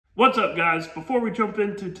What's up, guys? Before we jump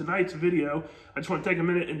into tonight's video, I just want to take a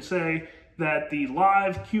minute and say that the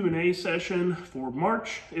live Q&A session for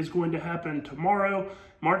March is going to happen tomorrow,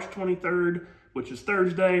 March 23rd, which is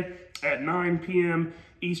Thursday at 9 p.m.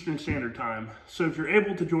 Eastern Standard Time. So if you're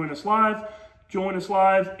able to join us live,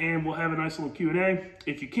 and we'll have a nice little Q&A.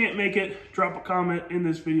 If you can't make it, drop a comment in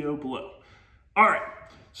this video below. All right,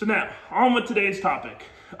 so now on with today's topic.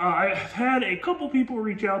 I've had a couple people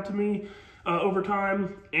reach out to me over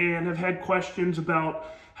time and have had questions about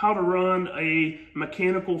how to run a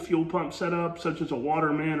mechanical fuel pump setup, such as a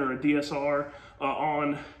Waterman or a DSR,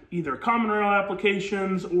 on either common rail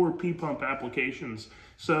applications or P-pump applications.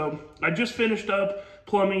 So I just finished up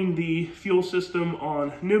plumbing the fuel system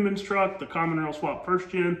on Newman's truck, the common rail swap first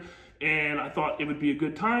gen, and I thought it would be a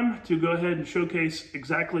good time to go ahead and showcase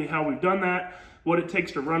exactly how we've done that, what it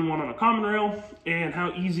takes to run one on a common rail, and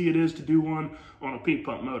how easy it is to do one on a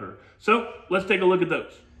P-pump motor. So let's take a look at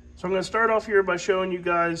those. So I'm going to start off here by showing you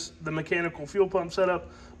guys the mechanical fuel pump setup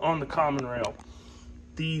on the common rail.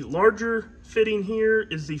 The larger fitting here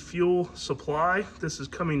is the fuel supply. This is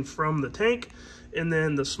coming from the tank. And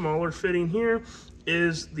then the smaller fitting here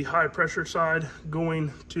is the high pressure side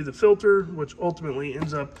going to the filter, which ultimately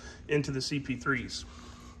ends up into the CP3s.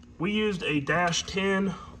 We used a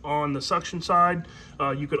 -10 on the suction side.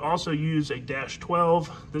 You could also use a -12.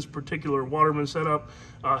 This particular Waterman setup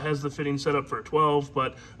has the fitting set up for a 12,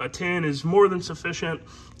 but a 10 is more than sufficient.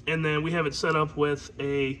 And then we have it set up with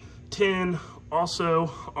a 10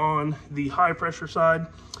 also on the high pressure side.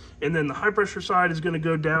 And then the high pressure side is going to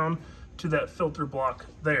go down to that filter block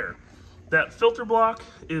there. That filter block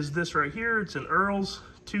is this right here. It's an Earls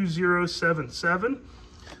 2077.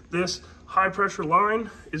 This high pressure line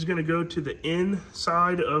is going to go to the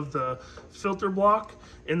inside of the filter block,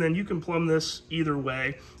 and then you can plumb this either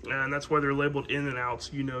way, and that's why they're labeled in and out,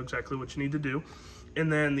 so you know exactly what you need to do.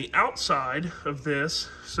 And then the outside of this,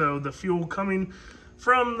 so the fuel coming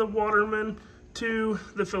from the Waterman to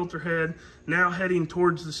the filter head, now heading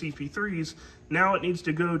towards the CP3s, now it needs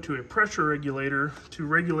to go to a pressure regulator to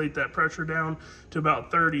regulate that pressure down to about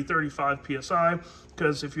 30-35 psi,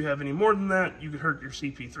 because if you have any more than that, you could hurt your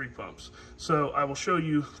CP3 pumps. So I will show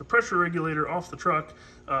you the pressure regulator off the truck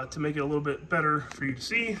to make it a little bit better for you to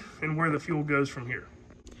see and where the fuel goes from here.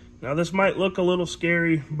 Now this might look a little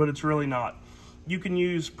scary, but it's really not. You can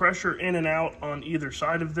use pressure in and out on either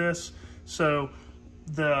side of this. So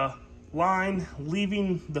the line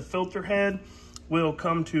leaving the filter head will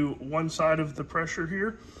come to one side of the pressure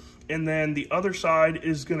here, and then the other side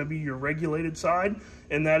is going to be your regulated side,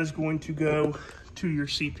 and that is going to go to your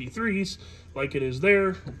CP3s like it is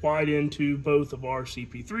there, wide into both of our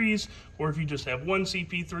CP3s, or if you just have one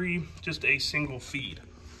CP3, just a single feed.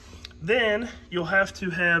 Then you'll have to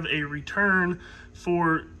have a return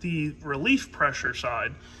for the relief pressure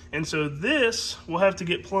side. And so this will have to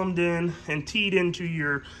get plumbed in and teed into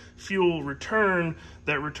your fuel return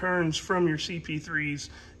that returns from your CP3s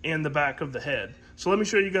and the back of the head. So let me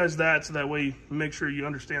show you guys that, so that way you make sure you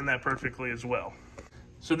understand that perfectly as well.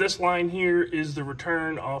 So this line here is the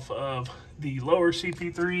return off of the lower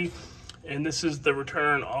CP3, and this is the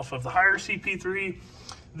return off of the higher CP3.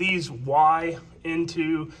 These Y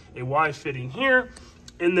into a Y fitting here,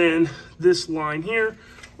 and then this line here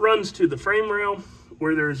runs to the frame rail,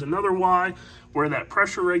 where there's another Y, where that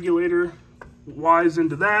pressure regulator Ys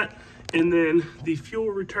into that, and then the fuel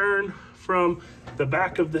return from the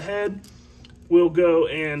back of the head will go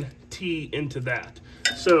and T into that.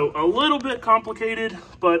 So a little bit complicated,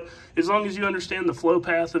 but as long as you understand the flow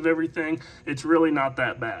path of everything, it's really not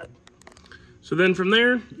that bad. So then from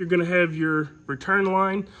there, you're going to have your return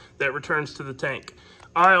line that returns to the tank.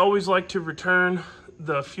 I always like to return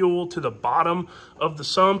the fuel to the bottom of the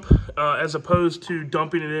sump as opposed to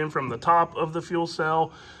dumping it in from the top of the fuel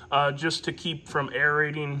cell, just to keep from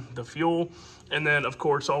aerating the fuel. And then of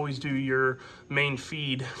course always do your main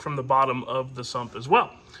feed from the bottom of the sump as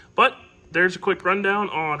well. But there's a quick rundown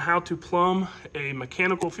on how to plumb a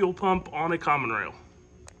mechanical fuel pump on a common rail.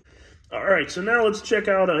 All right, so now let's check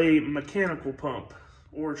out a mechanical pump,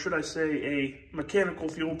 or should I say a mechanical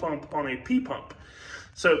fuel pump on a P-pump.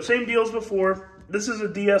 So same deal as before. This is a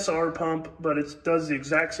DSR pump, but it does the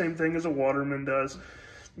exact same thing as a Waterman does.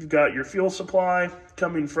 You've got your fuel supply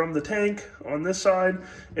coming from the tank on this side,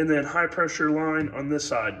 and then high pressure line on this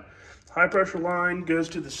side. High pressure line goes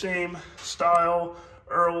to the same style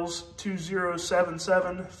Earls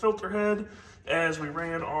 2077 filter head as we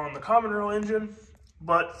ran on the common rail engine,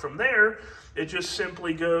 but from there, it just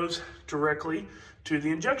simply goes directly to the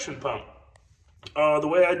injection pump. The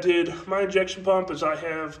way I did my injection pump is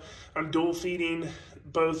I'm dual feeding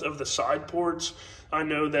both of the side ports. I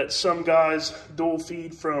know that some guys dual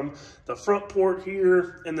feed from the front port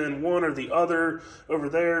here and then one or the other over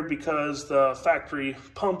there because the factory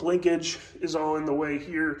pump linkage is all in the way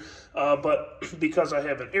here. But because I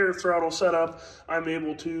have an air throttle set up, I'm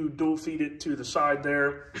able to dual feed it to the side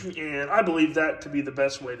there. And I believe that to be the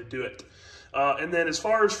best way to do it. And then as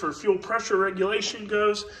far as for fuel pressure regulation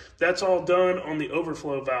goes, that's all done on the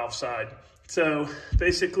overflow valve side. So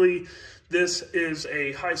basically, this is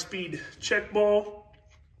a high-speed check ball.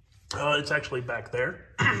 It's actually back there.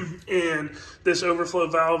 And this overflow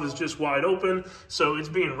valve is just wide open, so it's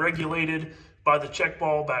being regulated by the check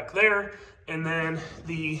ball back there. And then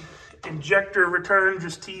the injector return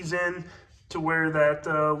just tees in to where that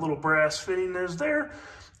little brass fitting is there.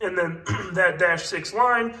 And then that -6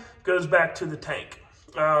 line goes back to the tank.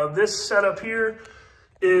 This setup here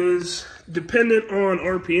is dependent on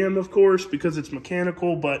RPM, of course, because it's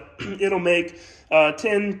mechanical, but it'll make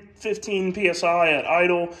 10, 15 PSI at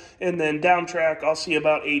idle, and then down track, I'll see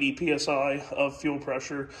about 80 PSI of fuel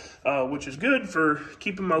pressure, which is good for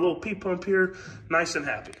keeping my little P pump here nice and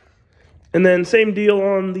happy. And then same deal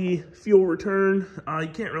on the fuel return. You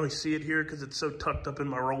can't really see it here because it's so tucked up in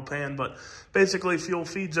my roll pan, but basically fuel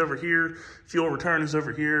feeds over here, fuel return is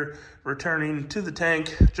over here, returning to the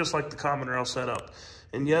tank, just like the common rail setup.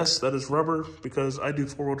 And yes, that is rubber because I do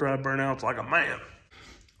four-wheel drive burnouts like a man.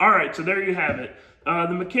 All right, so there you have it.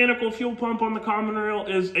 The mechanical fuel pump on the common rail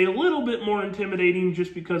is a little bit more intimidating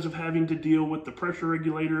just because of having to deal with the pressure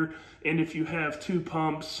regulator. And if you have two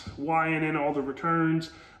pumps, wiring in all the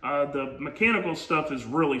returns, the mechanical stuff is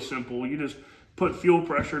really simple. You just put fuel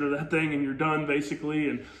pressure to that thing and you're done basically.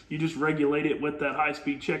 And you just regulate it with that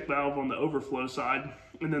high-speed check valve on the overflow side.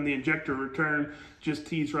 And then the injector return just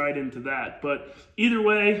tees right into that. But either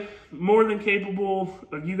way, more than capable.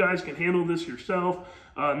 You guys can handle this yourself.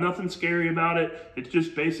 Nothing scary about it. It's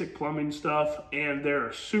just basic plumbing stuff, and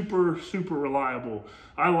they're super, super reliable.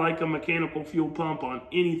 I like a mechanical fuel pump on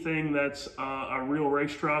anything that's a real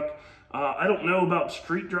race truck. I don't know about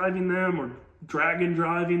street driving them or drag and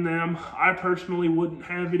driving them. I personally wouldn't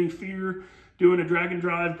have any fear doing a drag and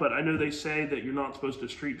drive, but I know they say that you're not supposed to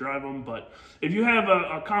street drive them. But if you have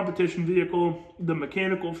a competition vehicle, the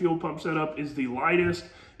mechanical fuel pump setup is the lightest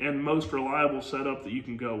and most reliable setup that you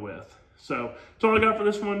can go with. So that's all I got for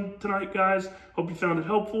this one tonight, guys. Hope you found it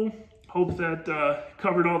helpful. Hope that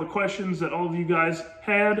covered all the questions that all of you guys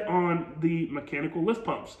had on the mechanical lift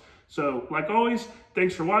pumps. So like always,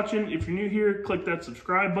 thanks for watching. If you're new here, click that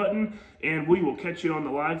subscribe button, and we will catch you on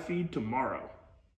the live feed tomorrow.